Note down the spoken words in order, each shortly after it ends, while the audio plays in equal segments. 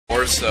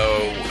4, so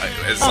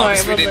as long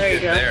as we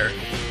didn't get there.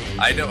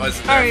 I know I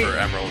wasn't there for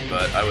Emerald,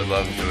 but I would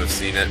love to have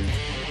seen it.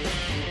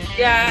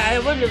 Yeah, I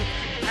would have.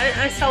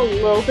 I saw a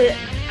little bit.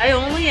 I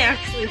only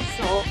actually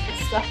saw the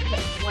stuff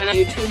that went on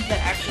YouTube that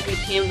actually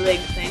became the big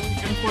thing.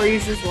 M4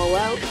 uses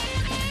rollout,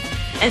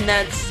 and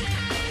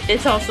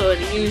it's also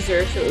a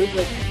user, so it was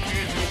like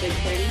apparently a big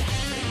thing.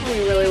 I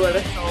only really what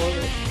I saw of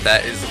it.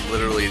 That is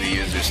literally the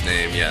user's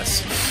name,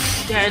 yes.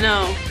 Yeah, I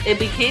know. It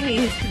became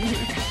easy.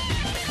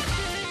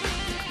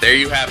 There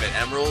you have it.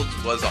 Emerald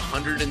was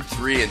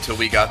 103 until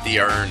we got the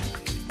urn.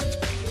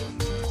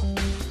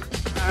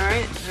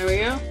 Alright, there we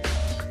go.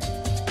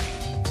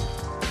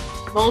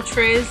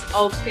 Moltres,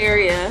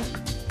 Altaria.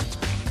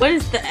 What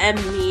does the M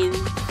mean?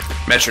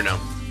 Metronome.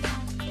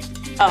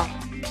 Oh.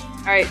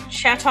 Alright,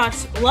 Chatot.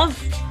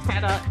 Love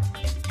Chatot.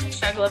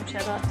 Hashtag love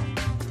Chatot.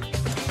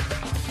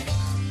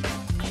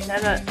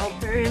 Chatot,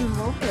 Altaria, and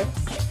Moltres.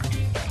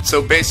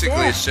 So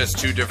basically, it's just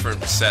 2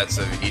 different sets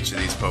of each of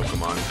these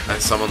Pokemon.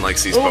 Someone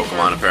likes these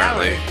Pokemon,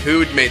 apparently.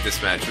 Who made this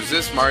match? Was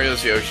this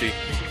Mario's Yoshi?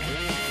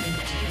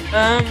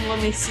 Let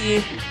me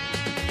see.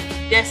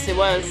 Yes, it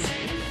was.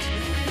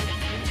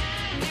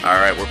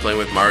 Alright, we're playing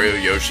with Mario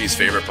Yoshi's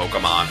favorite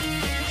Pokemon.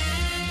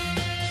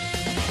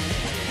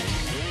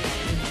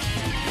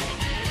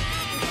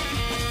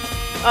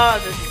 Oh,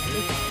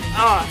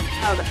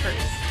 that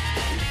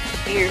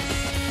hurts. Ears.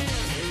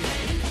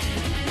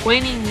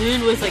 Waning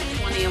Moon was like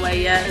 20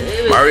 away, yeah.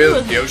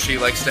 Mario Yoshi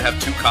likes to have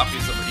 2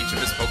 copies of each of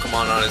his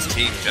Pokemon on his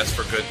team just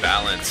for good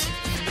balance.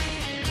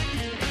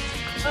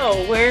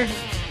 Oh, where?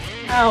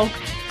 How?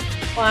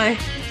 Why?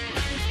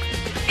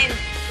 I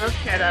love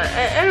Chatot.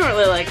 I don't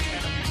really like Chatot.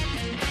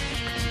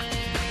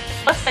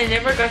 Plus, I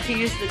never got to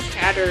use the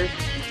chatter,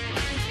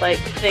 like,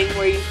 thing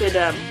where you could,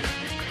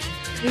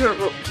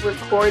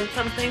 record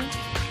something.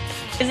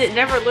 Because it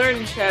never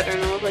learned chatter,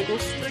 and I was like, well,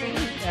 screw you,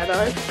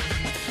 Chatot.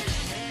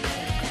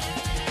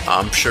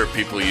 I'm sure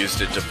people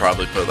used it to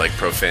probably put, like,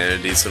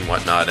 profanities and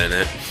whatnot in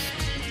it.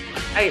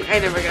 I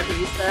never got to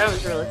use that. I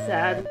was really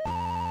sad.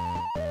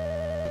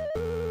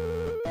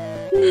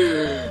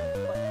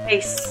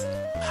 Nice.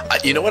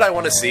 You know what I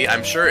want to see?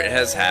 I'm sure it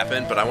has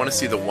happened, but I want to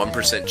see the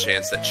 1%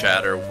 chance that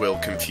chatter will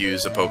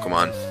confuse a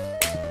Pokemon.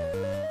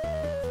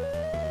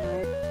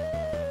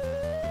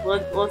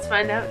 Alright. Let's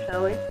find out,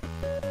 shall we?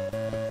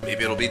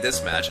 Maybe it'll be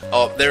this match.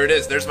 Oh, there it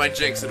is. There's my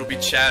jinx. It'll be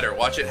chatter.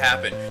 Watch it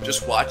happen.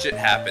 Just watch it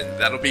happen.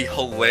 That'll be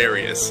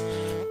hilarious.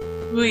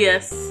 Ooh,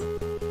 yes.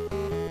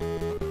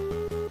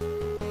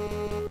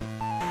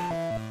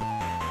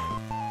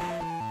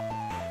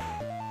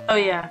 Oh,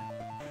 yeah.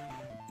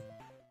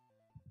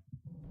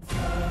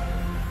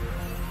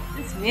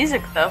 This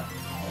music, though.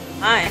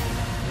 My.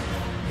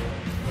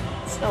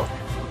 So.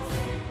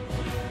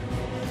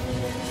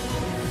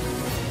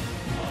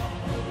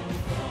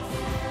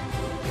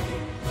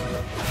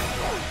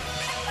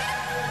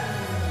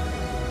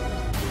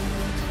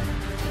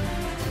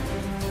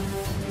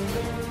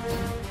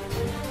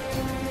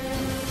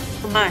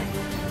 Oh my.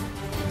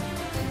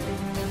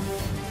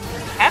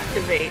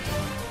 Captivate.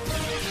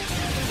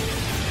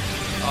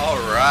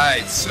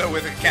 Alright, so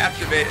with a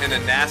Captivate and a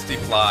Nasty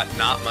Plot,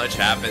 not much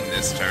happened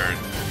this turn.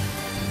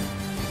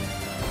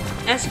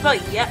 Nasty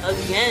Plot yet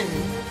again.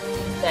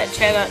 That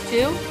Chatot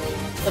too?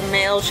 The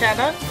male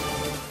Chatot?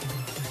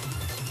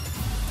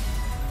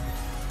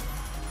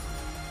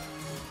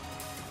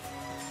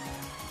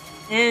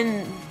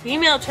 And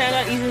female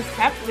Chatot uses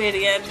Captivate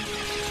again.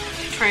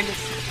 Trying to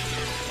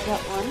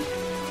that one.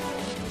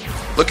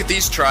 Look at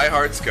these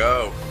tryhards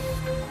go.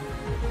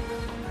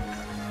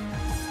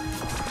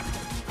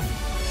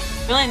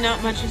 Really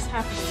not much is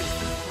happening at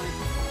this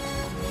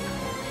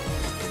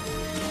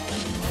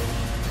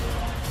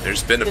point.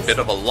 There's been a bit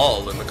of a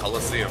lull in the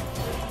Colosseum.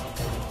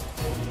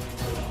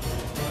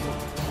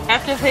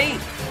 Captivate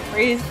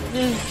raises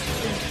his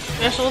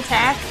special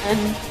attack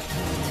and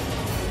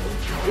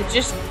it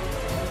just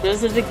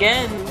does it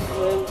again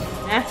with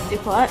Nasty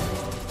Plot.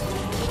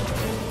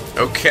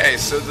 Okay,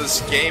 so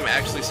this game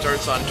actually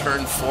starts on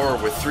turn 4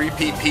 with 3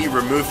 PP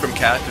removed from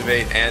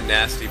Captivate and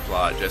Nasty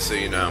Plot, just so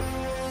you know.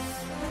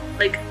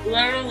 Like,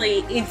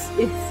 literally, it's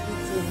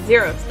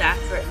 0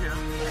 stats right now.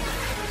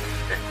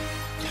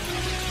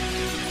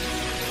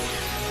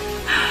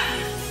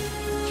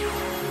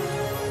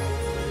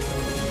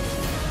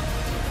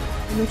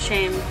 I'm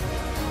ashamed.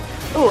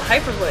 Oh,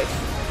 Hyper Voice.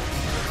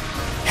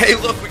 Hey,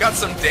 look, we got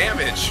some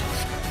damage!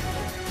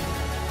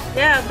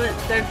 Yeah, but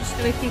they're just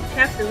gonna keep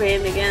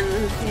captivating again.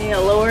 Yeah,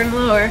 lower and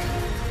lower.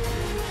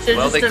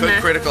 Well, they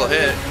could critical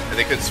hit, and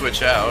they could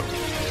switch out.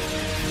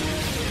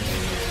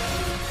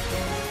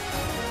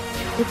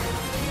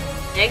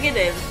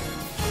 Negative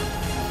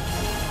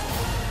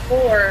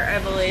 4, I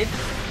believe,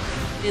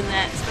 in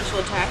that special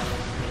attack.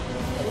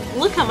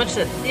 Look how much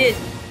that did.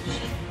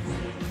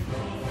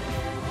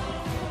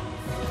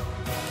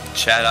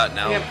 Chatot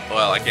now? Yep.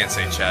 Well, I can't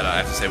say Chatot. I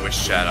have to say which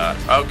Chatot.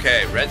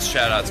 Okay, Red's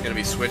Chatot's going to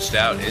be switched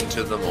out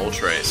into the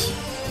Moltres.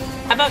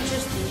 How about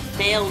just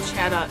male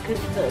Chatot?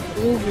 Because the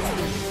blue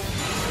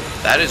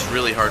is... That is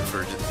really hard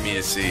for me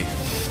to see.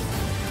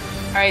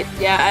 Alright,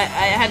 yeah,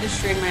 I had to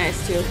strain my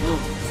eyes too.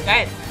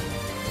 Sky.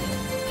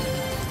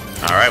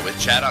 Alright, with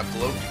Chatot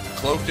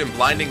cloaked in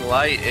blinding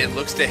light, it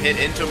looks to hit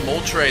into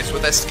Moltres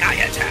with a sky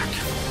attack.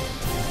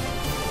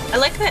 I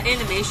like that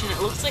animation. It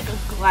looks like a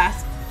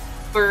glass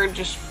bird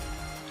just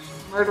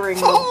murdering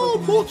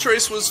Oh,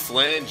 Moltres was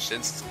flinched,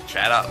 and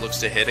Chatot looks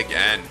to hit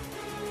again.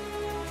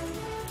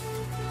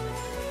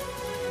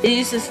 It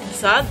uses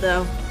facade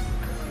though.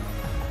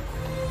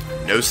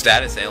 No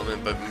status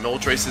ailment, but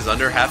Moltres is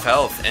under half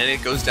health, and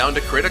it goes down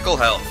to critical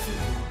health.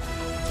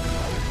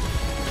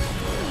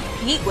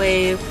 Heat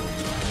wave.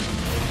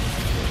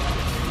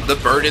 The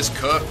bird is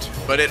cooked,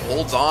 but it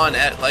holds on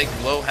at like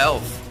low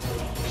health.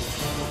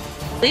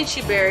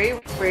 Lychee berry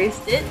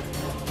raised it.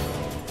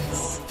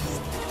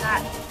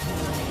 That.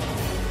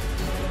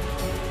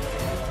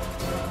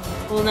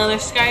 Will another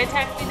sky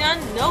attack be done?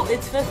 No,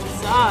 it's the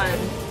facade.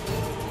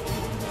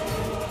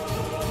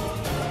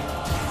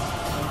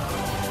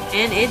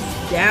 And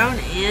it's down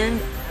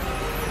and...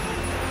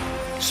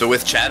 So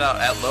with Chatot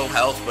at low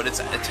health, but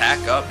its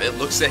attack up, it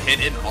looks to hit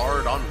it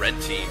hard on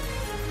red team.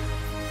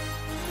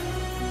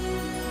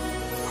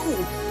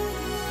 Ooh.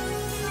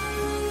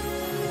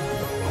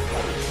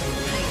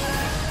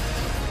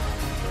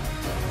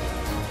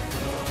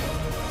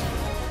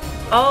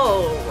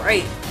 Oh,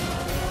 right.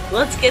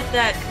 Let's get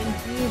that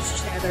confused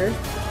chatter,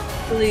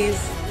 please.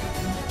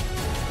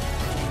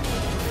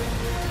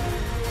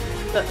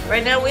 But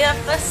right now we have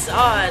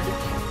facade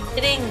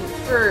hitting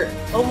for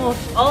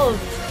almost all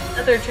of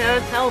other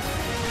Chatot's health.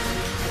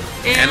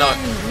 And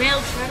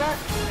male Chatot.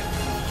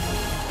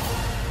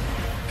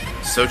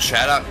 So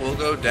Chatot will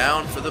go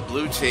down for the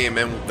blue team,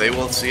 and they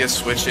will see a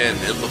switch in.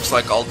 It looks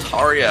like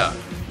Altaria.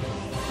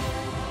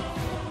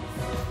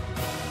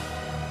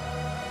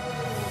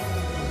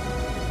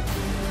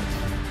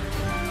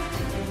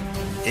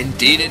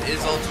 Indeed, it is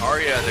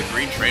Altaria. The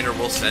green trainer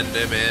will send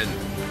him in.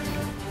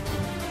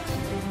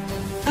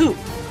 Ooh.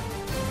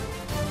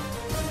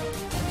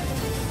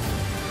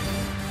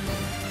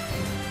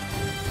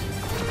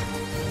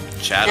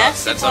 Chatot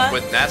sets up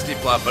with Nasty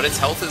Plot, but its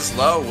health is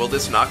low. Will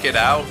this knock it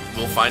out?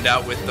 We'll find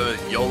out with the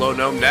YOLO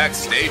Gnome next.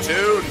 Stay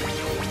tuned!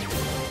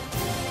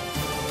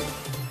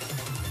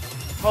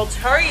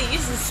 Altaria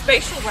uses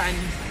Spatial Run.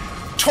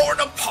 Torn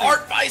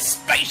apart by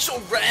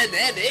Spatial Ren,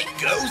 and it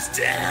goes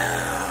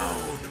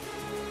down!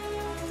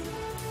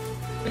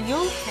 Are you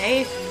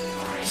okay?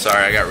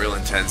 Sorry, I got real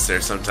intense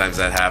there. Sometimes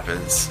that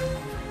happens.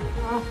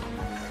 Oh.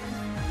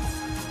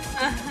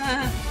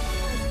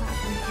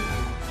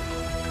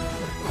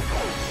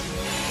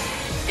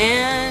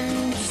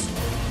 And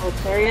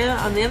Altaria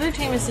on the other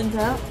team is sent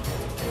out.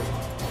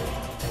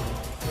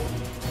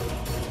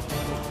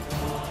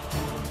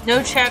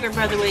 No chatter,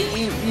 by the way.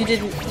 You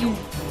didn't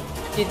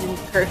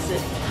curse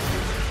it.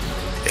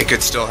 It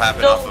could still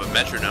happen off of a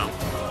metronome.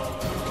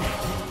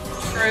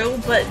 True,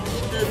 but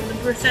the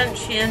percent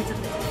chance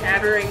of it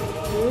chattering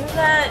through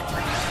that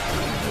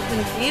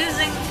is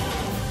confusing.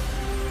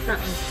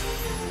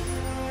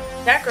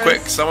 Backrows.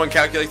 Quick, someone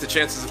calculate the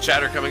chances of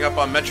chatter coming up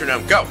on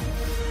metronome. Go!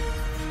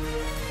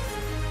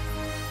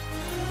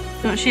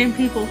 Don't shame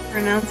people for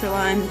announcer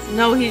lines.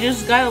 No, he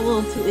just got a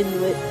little too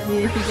into it. I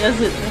mean, if he does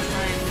it, that's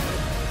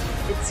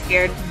fine. It's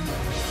scared.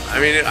 I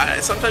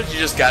mean, sometimes you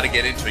just gotta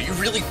get into it. You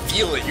really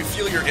feel it. You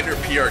feel your inner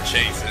PR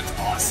chase, and it's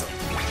awesome.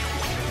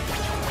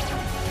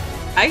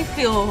 I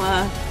feel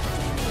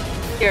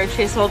PR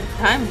chase all the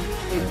time,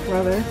 big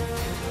brother.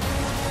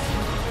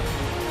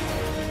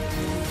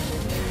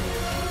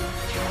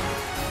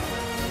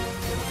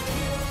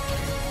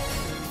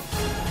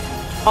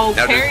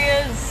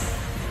 Altaria's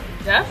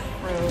death.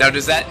 Now,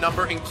 does that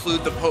number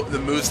include the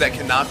moves that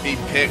cannot be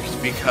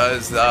picked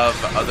because of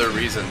other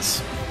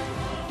reasons?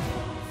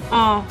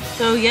 Oh,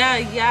 so yeah,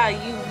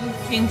 you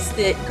jinxed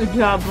it. Good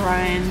job,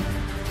 Ryan.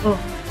 Oh.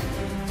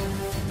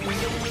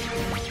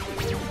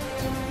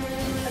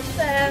 That's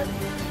sad.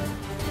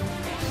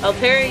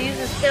 Altaria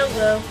uses tail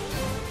though.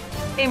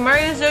 Hey,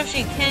 Mario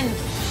Zoshi, can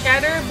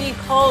chatter be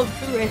called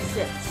through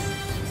assists?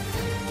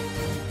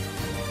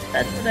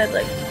 That's what I'd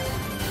like to know.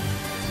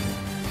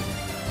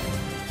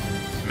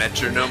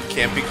 Metronome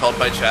can't be called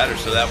by chatter,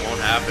 so that won't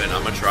happen.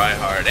 I'm gonna try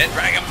hard. And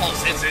Dragon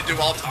Pulse hits into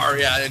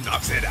Altaria and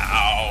knocks it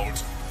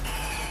out.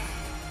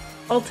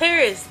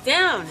 Altaria is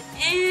down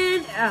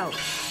and out.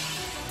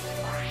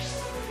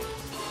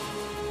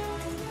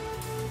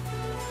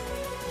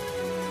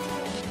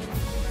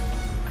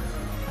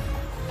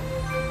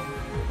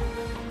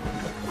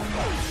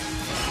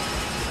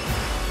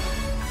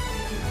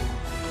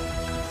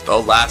 The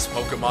last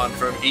Pokemon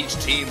from each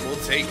team will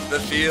take the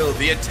field.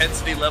 The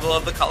intensity level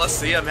of the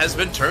Coliseum has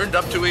been turned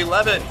up to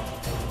 11.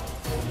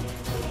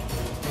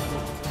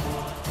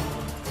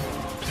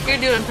 You're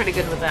doing pretty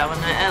good with that one.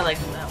 I like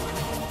that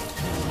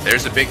one.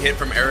 There's a big hit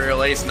from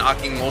Aerial Ace,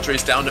 knocking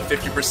Moltres down to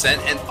 50%,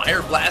 and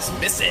Fire Blast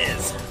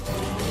misses.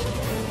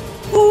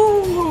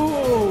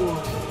 Ooh!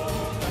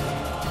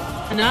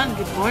 Anon,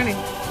 good morning.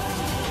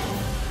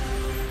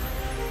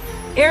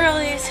 Aerial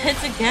Ace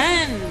hits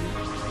again!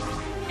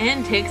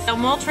 And takes out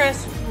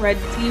Moltres. Red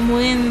team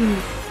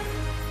wins.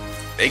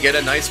 they get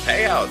a nice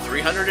payout,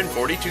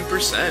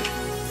 342%.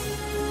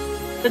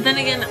 But then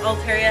again,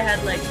 Altaria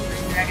had like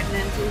 3 Dragon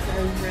Dances.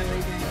 I was really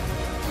good.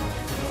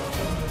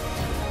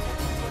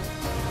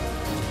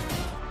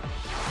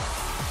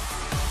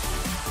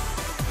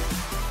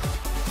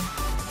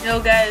 Yo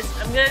guys,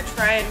 I'm gonna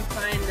try and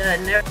find a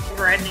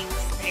never-ending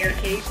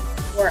staircase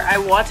or I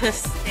want a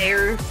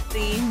stairs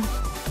theme.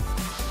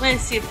 I'm gonna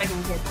see if I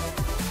can get that.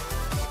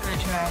 I'm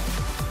gonna try.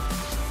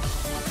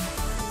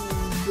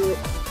 Do it.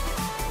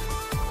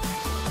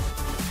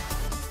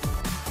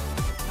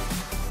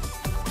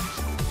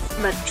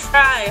 I'm gonna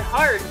try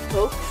hard,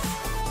 folks.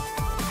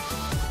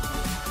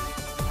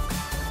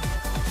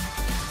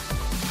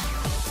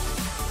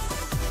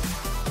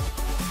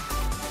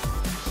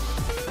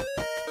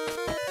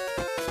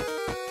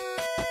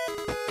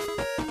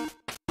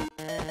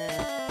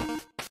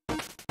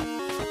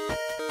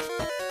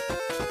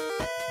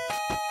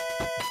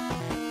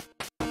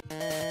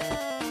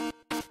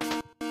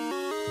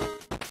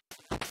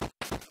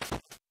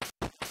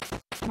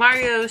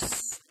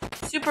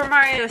 Super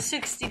Mario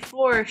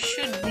 64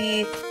 should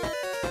be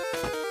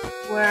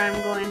where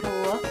I'm going to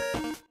look.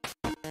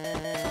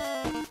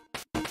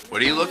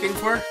 What are you looking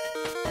for?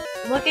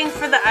 I'm looking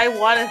for the I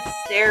Want a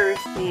Stairs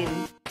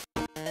theme.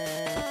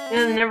 You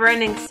know, the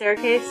never-ending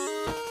staircase?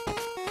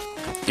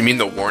 You mean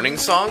the warning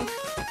song?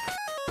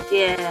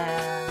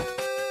 Yeah.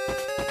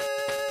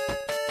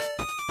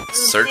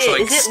 Search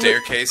like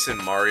staircase in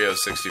Mario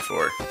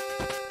 64.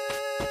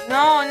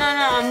 No,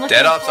 I'm looking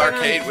Dead Ops for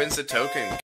Arcade wins the token.